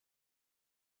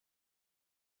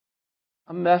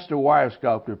I'm Master Wire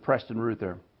Sculptor Preston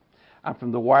Ruther. I'm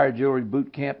from the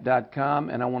WireJewelryBootCamp.com,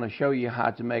 and I want to show you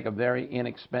how to make a very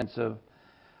inexpensive,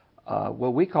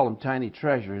 well, we call them tiny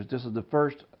treasures. This is the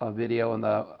first video in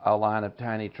the line of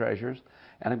tiny treasures,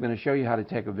 and I'm going to show you how to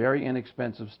take a very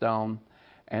inexpensive stone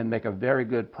and make a very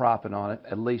good profit on it,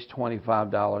 at least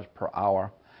 $25 per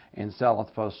hour, and sell it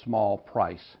for a small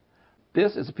price.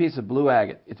 This is a piece of blue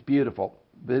agate. It's beautiful,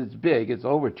 but it's big. It's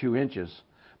over 2 inches.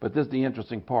 But this is the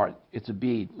interesting part. It's a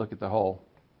bead. Look at the hole.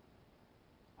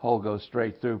 Hole goes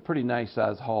straight through. Pretty nice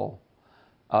size hole.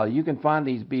 You can find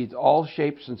these beads all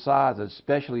shapes and sizes,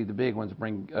 especially the big ones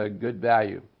bring good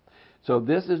value. So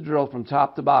this is drilled from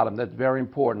top to bottom. That's very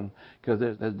important because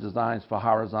there's designs for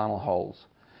horizontal holes.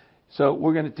 So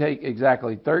we're going to take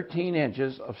exactly 13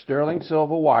 inches of sterling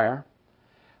silver wire.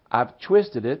 I've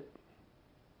twisted it.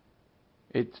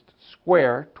 It's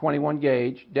square, 21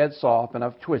 gauge, dead soft, and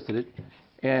I've twisted it.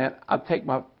 And I'll take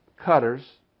my cutters,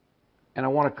 and I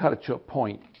want to cut it to a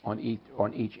point on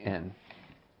each end.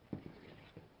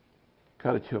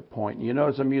 Cut it to a point. You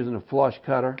notice I'm using a flush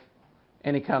cutter,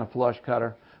 any kind of flush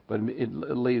cutter, but it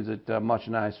leaves it much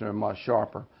nicer and much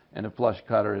sharper. And the flush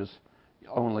cutter is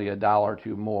only $1 or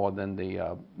 $2 more than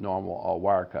the normal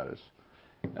wire cutters.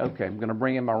 Okay, I'm going to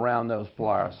bring in my round nose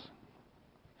pliers.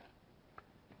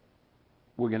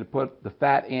 We're going to put the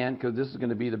fat end because this is going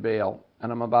to be the bail,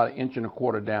 and I'm about 1.25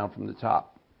 inches down from the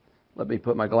top. Let me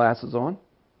put my glasses on.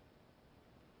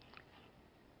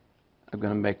 I'm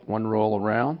going to make one roll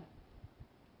around.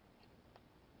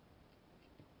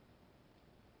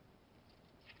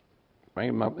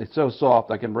 It's so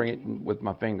soft I can bring it in with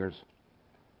my fingers.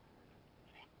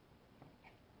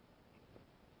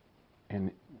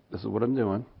 And this is what I'm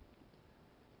doing.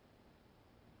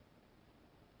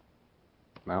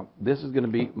 Now, this is going to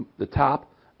be the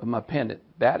top of my pendant.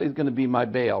 That is going to be my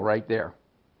bail right there.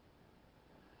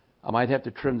 I might have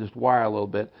to trim this wire a little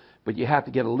bit, but you have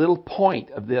to get a little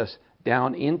point of this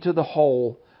down into the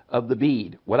hole of the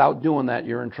bead. Without doing that,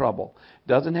 you're in trouble.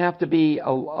 Doesn't have to be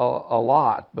a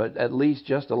lot, but at least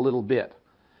just a little bit.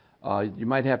 You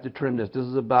might have to trim this. This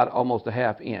is about almost a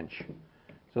 1/2 inch.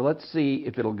 So let's see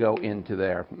if it'll go into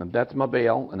there. And that's my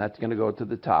bail, and that's going to go to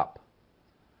the top.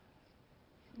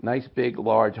 Nice big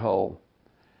large hole.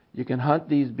 You can hunt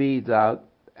these beads out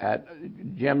at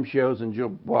gem shows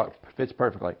and well, fits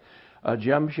perfectly.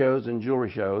 Gem shows and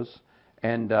jewelry shows,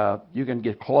 and you can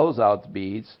get closeout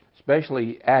beads,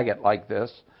 especially agate like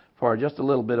this, for just a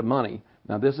little bit of money.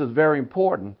 Now this is very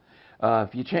important.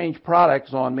 If you change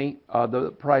products on me,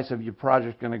 the price of your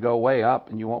project is going to go way up,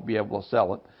 and you won't be able to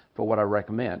sell it for what I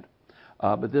recommend.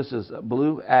 But this is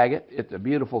blue agate. It's a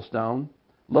beautiful stone.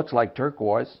 Looks like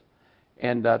turquoise.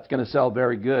 And it's going to sell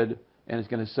very good, and it's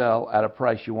going to sell at a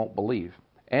price you won't believe.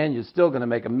 And you're still going to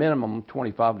make a minimum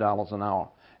 $25 an hour,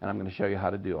 and I'm going to show you how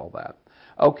to do all that.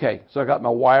 Okay, so I got my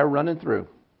wire running through.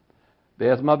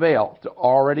 There's my bail. It's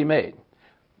already made.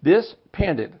 This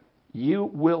pendant you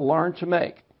will learn to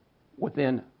make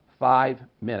within 5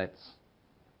 minutes.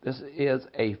 This is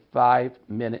a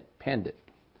 5-minute pendant.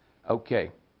 Okay,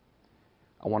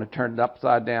 I want to turn it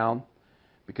upside down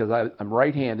because I'm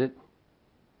right-handed.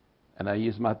 And I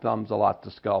use my thumbs a lot to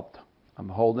sculpt. I'm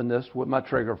holding this with my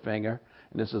trigger finger,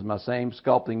 and this is my same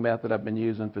sculpting method I've been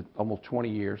using for almost 20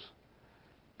 years.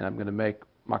 And I'm going to make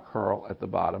my curl at the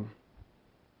bottom.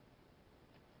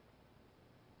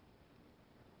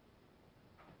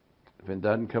 If it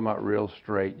doesn't come out real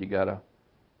straight, you got to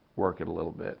work it a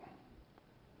little bit.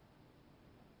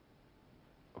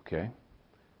 Okay.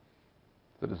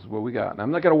 So this is what we got. And I'm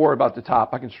not going to worry about the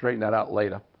top. I can straighten that out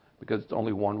later because it's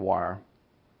only one wire.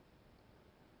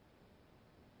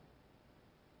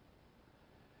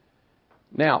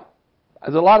 Now,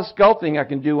 there's a lot of sculpting I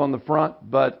can do on the front,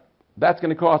 but that's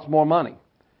going to cost more money.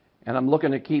 And I'm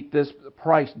looking to keep this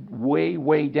price way,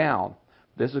 way down.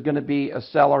 This is going to be a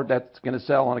seller that's going to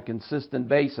sell on a consistent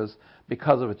basis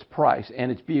because of its price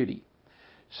and its beauty.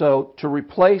 So to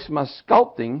replace my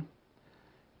sculpting,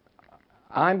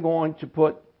 I'm going to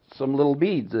put some little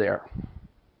beads there.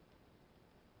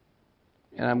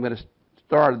 And I'm going to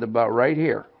start at about right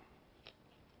here.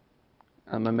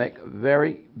 I'm going to make a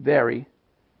very, very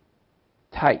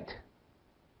tight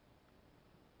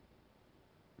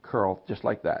curl, just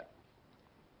like that.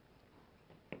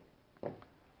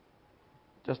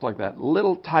 Just like that.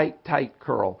 Little tight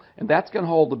curl. And that's going to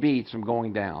hold the beads from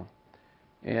going down.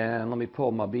 And let me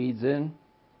pull my beads in.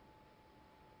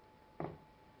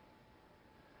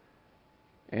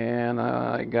 And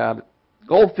I got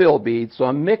gold fill beads, so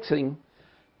I'm mixing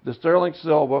the sterling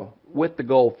silver with the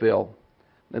gold fill.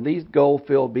 Now these gold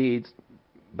fill beads,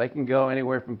 they can go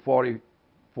anywhere from 40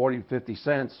 to 50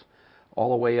 cents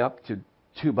all the way up to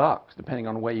 $2, depending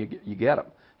on where you get them.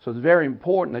 So it's very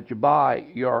important that you buy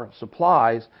your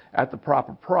supplies at the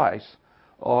proper price,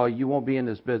 or you won't be in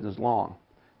this business long.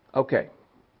 Okay,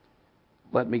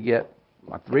 let me get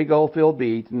my 3 gold-filled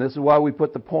beads, and this is why we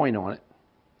put the point on it.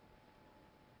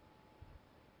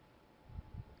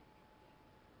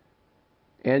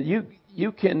 And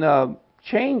you can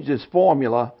change this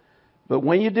formula, but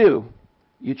when you do,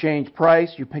 you change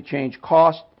price, you change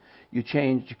cost, you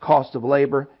change cost of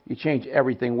labor, you change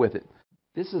everything with it.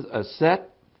 This is a set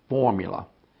formula.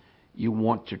 You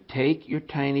want to take your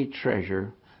tiny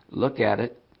treasure, look at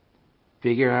it,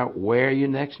 figure out where your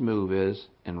next move is,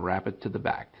 and wrap it to the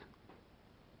back.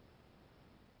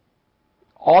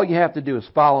 All you have to do is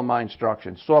follow my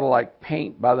instructions, sort of like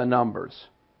paint by the numbers.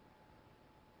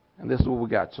 And this is what we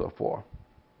got so far.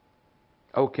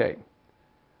 Okay,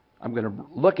 I'm going to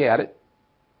look at it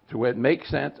to where it makes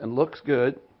sense and looks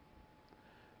good.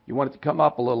 You want it to come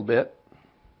up a little bit.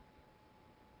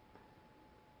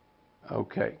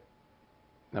 Okay.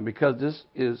 Now because this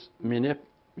is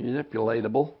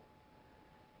manipulatable,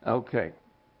 okay,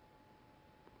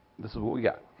 this is what we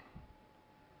got.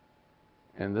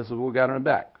 And this is what we got on the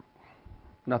back.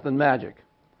 Nothing magic.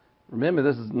 Remember,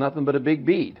 this is nothing but a big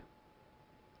bead.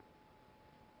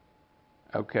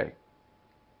 Okay.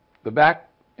 The back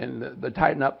and the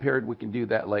tighten up period, we can do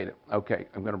that later. Okay,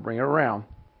 I'm going to bring it around.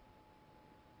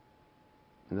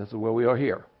 And this is where we are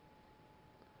here.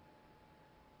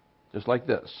 Just like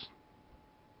this.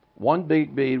 One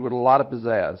big bead with a lot of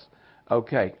pizzazz.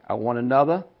 Okay, I want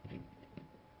another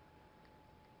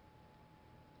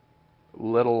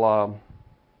little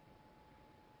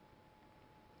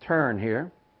turn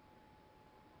here.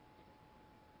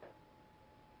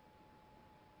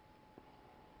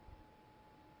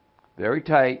 Very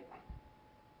tight.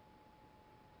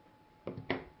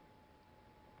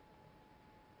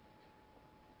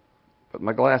 Put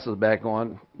my glasses back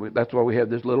on. That's why we have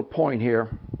this little point here.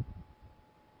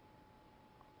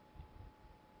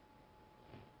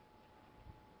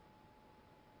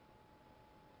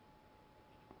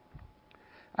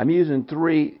 I'm using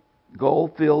 3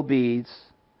 gold-filled beads.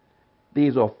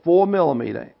 These are 4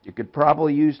 millimeter. You could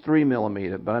probably use 3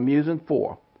 millimeter, but I'm using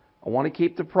 4. I want to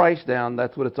keep the price down.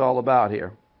 That's what it's all about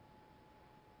here.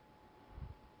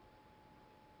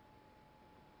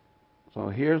 So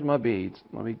here's my beads.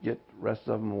 Let me get the rest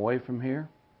of them away from here.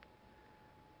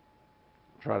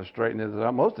 Try to straighten this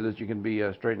out. Most of this you can be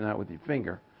straightening out with your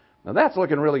finger. Now that's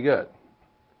looking really good.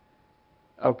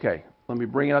 Okay, let me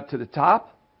bring it up to the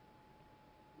top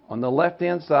on the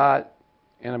left-hand side,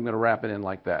 and I'm going to wrap it in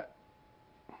like that.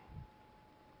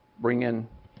 Bring in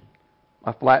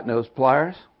my flat nose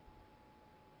pliers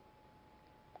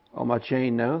on my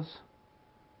chain nose.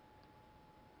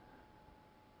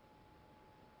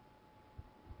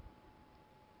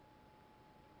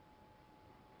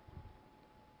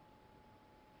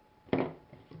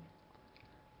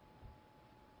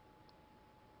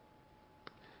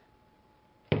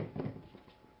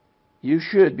 You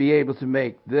should be able to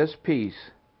make this piece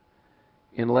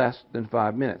in less than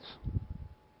 5 minutes.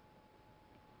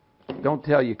 Don't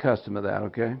tell your customer that,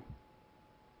 okay?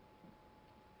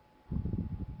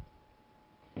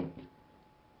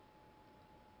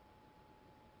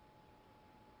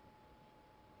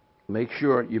 Make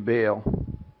sure your bail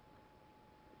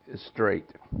is straight.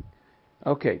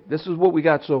 Okay, this is what we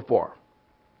got so far.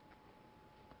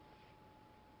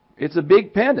 It's a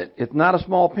big pendant. It's not a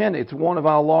small pendant. It's one of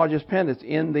our largest pendants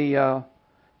in the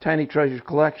Tiny Treasures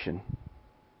collection.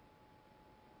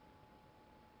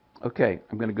 Okay,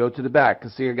 I'm going to go to the back.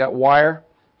 See, I got wire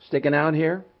sticking out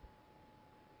here.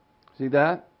 See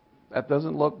that? That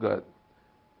doesn't look good.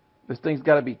 This thing's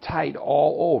got to be tight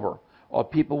all over, or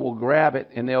people will grab it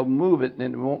and they'll move it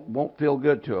and it won't feel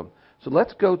good to them. So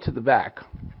let's go to the back.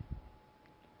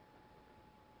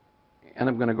 And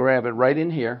I'm going to grab it right in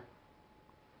here.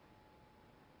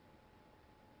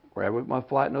 Grab it with my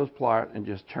flat nose plier and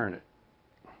just turn it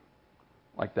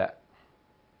like that.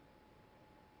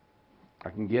 I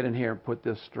can get in here and put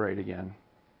this straight again.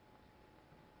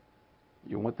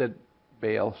 You want that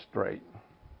bail straight.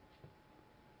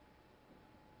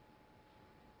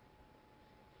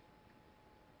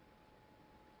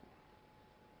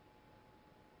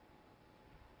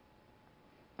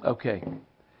 Okay,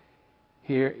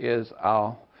 here is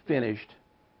our finished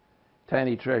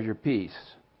Tiny Treasure piece.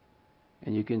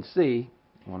 And you can see,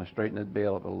 I want to straighten that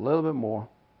bail up a little bit more.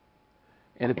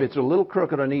 And if it's a little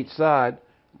crooked on each side,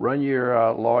 run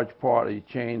your large part of your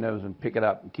chain nose and pick it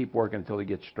up and keep working until it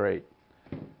gets straight.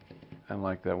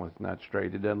 Unlike that one, it's not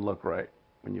straight. It doesn't look right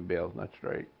when your bail's not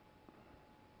straight.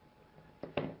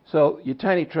 So your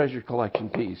Tiny Treasure collection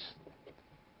piece.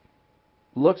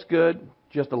 looks good,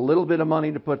 just a little bit of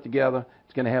money to put together.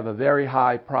 It's going to have a very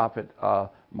high profit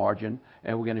margin,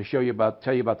 and we're going to tell you about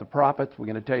the profits. We're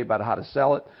going to tell you about how to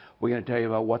sell it. We're going to tell you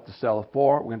about what to sell it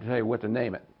for. We're going to tell you what to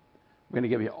name it. We're going to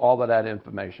give you all of that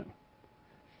information.